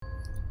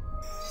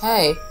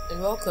Hi,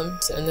 and welcome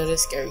to another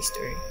scary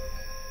story.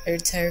 A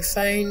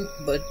terrifying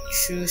but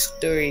true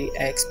story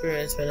I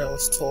experienced when I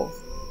was 12.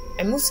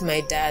 I moved to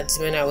my dad's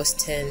when I was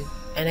 10,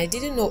 and I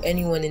didn't know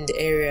anyone in the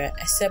area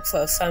except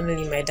for a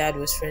family my dad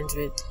was friends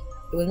with.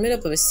 It was made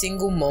up of a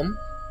single mom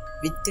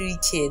with 3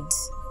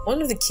 kids.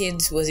 One of the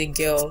kids was a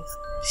girl.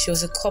 She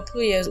was a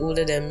couple years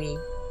older than me.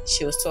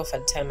 She was 12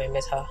 at the time I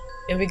met her.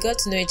 And we got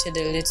to know each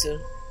other a little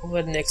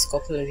over the next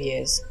couple of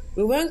years.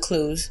 We weren't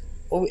close,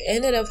 but we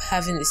ended up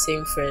having the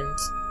same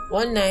friends.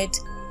 One night,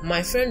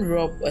 my friend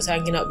Rob was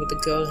hanging out with a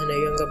girl and her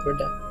younger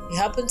brother. He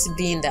happened to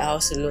be in the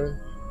house alone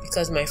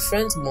because my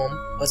friend's mom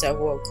was at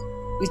work,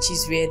 which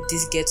is where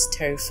this gets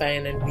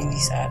terrifying and really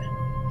sad.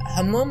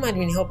 Her mom had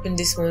been helping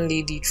this one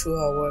lady through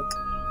her work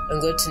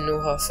and got to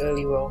know her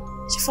fairly well.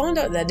 She found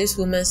out that this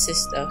woman's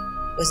sister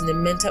was in a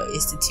mental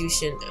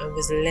institution and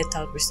was let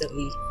out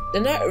recently. The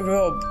night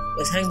Rob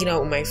was hanging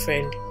out with my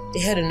friend, they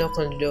heard a knock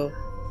on the door.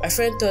 My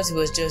friend thought it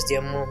was just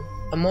their mom.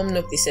 Her mom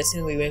knocked a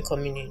certain way when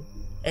coming in,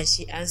 and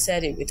she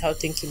answered it without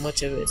thinking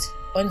much of it.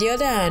 On the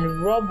other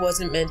hand, Rob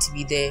wasn't meant to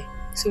be there,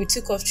 so he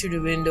took off through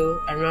the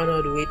window and ran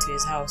all the way to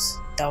his house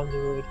down the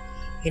road.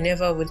 He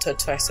never even thought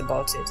twice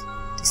about it.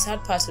 The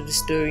sad part of the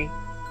story,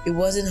 it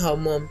wasn't her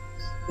mom.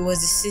 It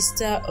was the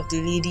sister of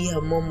the lady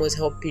her mom was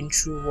helping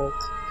through work,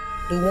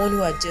 the one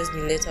who had just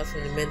been let out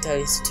from the mental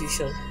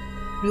institution.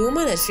 The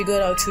woman had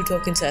figured out through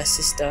talking to her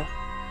sister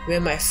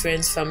where my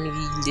friend's family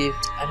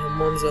lived and her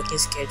mom's working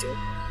schedule.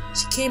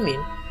 She came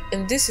in,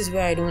 and this is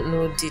where I don't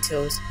know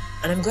details,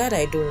 and I'm glad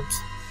I don't.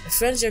 My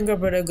friend's younger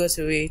brother got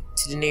away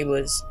to the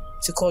neighbors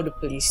to call the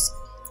police.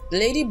 The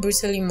lady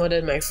brutally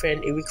murdered my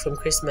friend a week from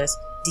Christmas,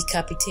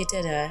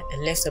 decapitated her,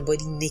 and left her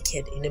body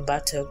naked in a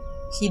bathtub,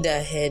 hid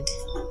her head.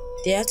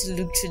 They had to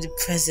look through the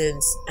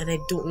presents, and I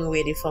don't know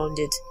where they found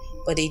it,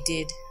 but they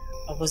did.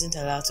 I wasn't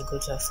allowed to go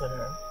to her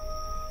funeral.